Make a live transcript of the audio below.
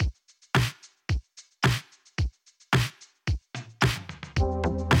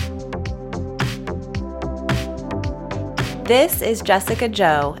This is Jessica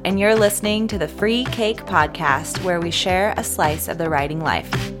Joe, and you're listening to the Free Cake Podcast, where we share a slice of the writing life.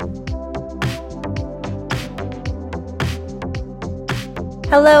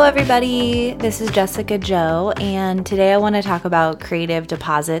 Hello, everybody. This is Jessica Joe, and today I want to talk about creative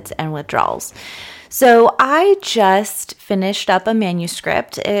deposits and withdrawals. So I just finished up a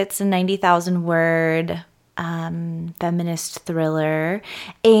manuscript. It's a 90,000 word feminist thriller,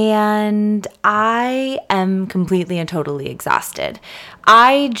 and I am completely and totally exhausted.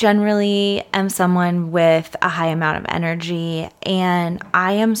 I generally am someone with a high amount of energy, and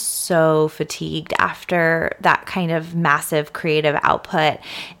I am so fatigued after that kind of massive creative output.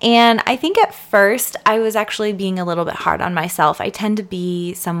 And I think at first I was actually being a little bit hard on myself. I tend to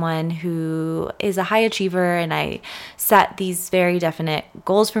be someone who is a high achiever, and I set these very definite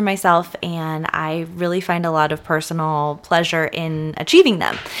goals for myself, and I really find a lot of personal pleasure in achieving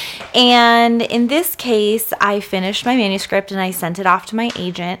them. And in this case, I finished my manuscript and I sent it off to my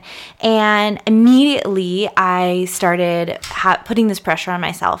agent, and immediately I started putting this pressure on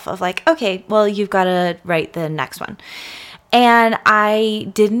myself of like, okay, well, you've got to write the next one. And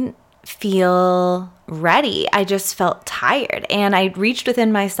I didn't feel ready. I just felt tired, and I reached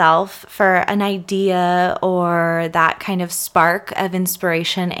within myself for an idea or that kind of spark of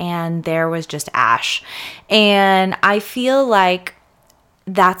inspiration, and there was just ash. And I feel like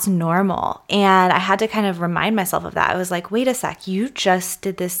that's normal. And I had to kind of remind myself of that. I was like, wait a sec, you just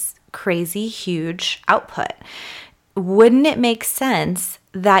did this crazy huge output. Wouldn't it make sense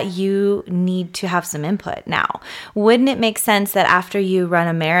that you need to have some input now? Wouldn't it make sense that after you run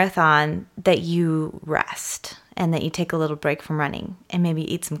a marathon that you rest and that you take a little break from running and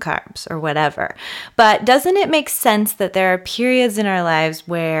maybe eat some carbs or whatever? But doesn't it make sense that there are periods in our lives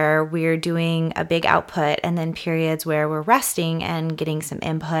where we're doing a big output and then periods where we're resting and getting some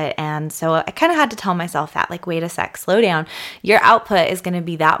input? And so I kind of had to tell myself that, like, wait a sec, slow down. Your output is going to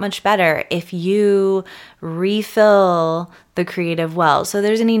be that much better if you refill the creative well. So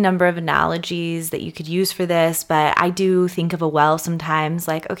there's any number of analogies that you could use for this, but I do think of a well sometimes,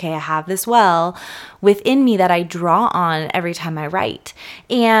 like, okay, I have this well within me that I draw on every time I write.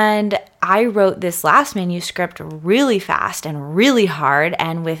 And I wrote this last manuscript really fast and really hard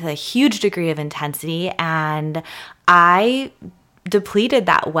and with a huge degree of intensity, and I depleted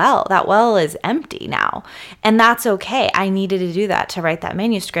that well. That well is empty now, and that's okay. I needed to do that to write that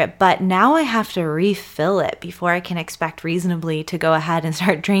manuscript, but now I have to refill it before I can expect reasonably to go ahead and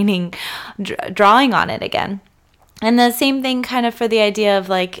start drawing on it again. And the same thing kind of for the idea of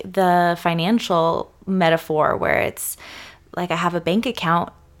like the financial metaphor, where it's like I have a bank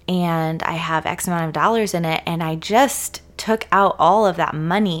account and I have X amount of dollars in it, and I just took out all of that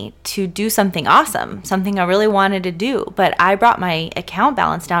money to do something awesome, something I really wanted to do, but I brought my account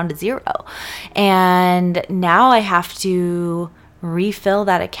balance down to zero. And now I have to refill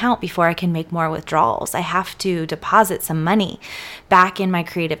that account before I can make more withdrawals. I have to deposit some money back in my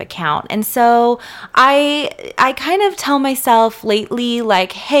creative account. And so I kind of tell myself lately,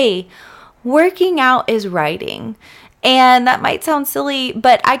 like, hey, working out is writing. And that might sound silly,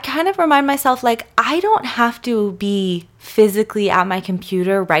 but I kind of remind myself, like, I don't have to be physically at my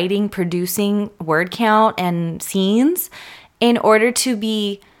computer writing, producing word count and scenes in order to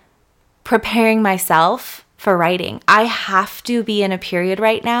be preparing myself for writing. I have to be in a period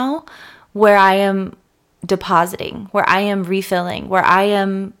right now where I am depositing, where I am refilling, where I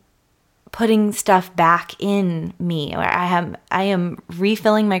am putting stuff back in me, where I am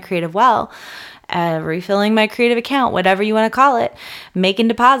refilling my creative well. Refilling my creative account, whatever you want to call it, making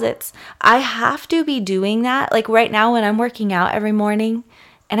deposits. I have to be doing that. Like right now when I'm working out every morning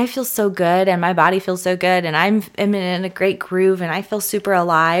and I feel so good and my body feels so good and I'm in a great groove and I feel super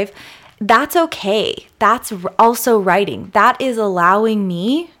alive, that's okay. That's also writing. That is allowing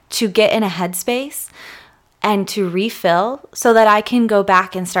me to get in a headspace and to refill so that I can go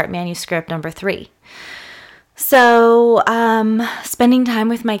back and start manuscript number 3. So spending time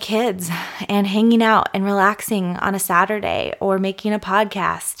with my kids and hanging out and relaxing on a Saturday, or making a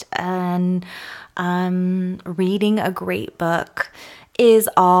podcast and reading a great book is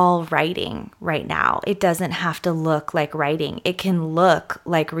all writing right now. It doesn't have to look like writing. It can look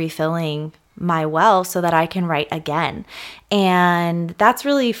like refilling my well so that I can write again. And that's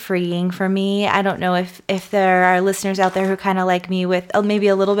really freeing for me. I don't know if there are listeners out there who kind of like me, with maybe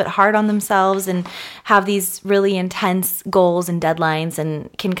a little bit hard on themselves and have these really intense goals and deadlines and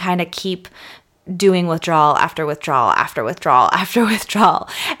can kind of keep doing withdrawal after withdrawal after withdrawal after withdrawal,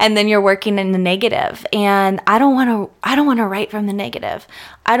 and then you're working in the negative. And I don't want to write from the negative.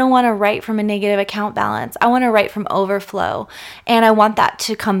 I don't want to write from a negative account balance. I want to write from overflow, and I want that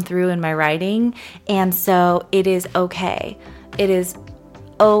to come through in my writing. And so it is okay. It is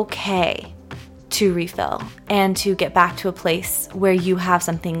okay to refill and to get back to a place where you have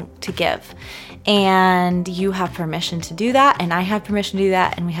something to give. And you have permission to do that, and I have permission to do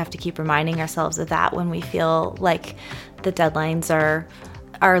that, and we have to keep reminding ourselves of that when we feel like the deadlines are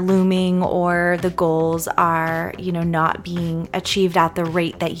looming, or the goals are, not being achieved at the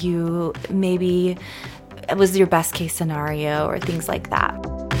rate that you maybe was your best case scenario, or things like that.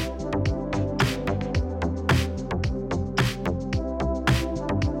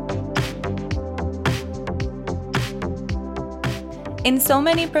 In so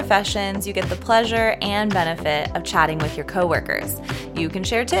many professions, you get the pleasure and benefit of chatting with your coworkers. You can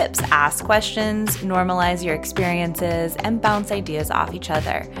share tips, ask questions, normalize your experiences, and bounce ideas off each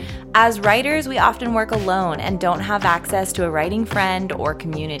other. As writers, we often work alone and don't have access to a writing friend or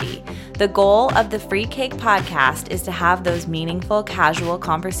community. The goal of the Free Cake podcast is to have those meaningful, casual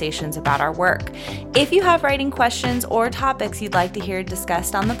conversations about our work. If you have writing questions or topics you'd like to hear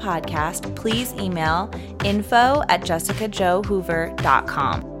discussed on the podcast, please email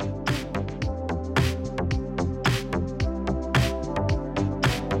info@jessicajohoover.com.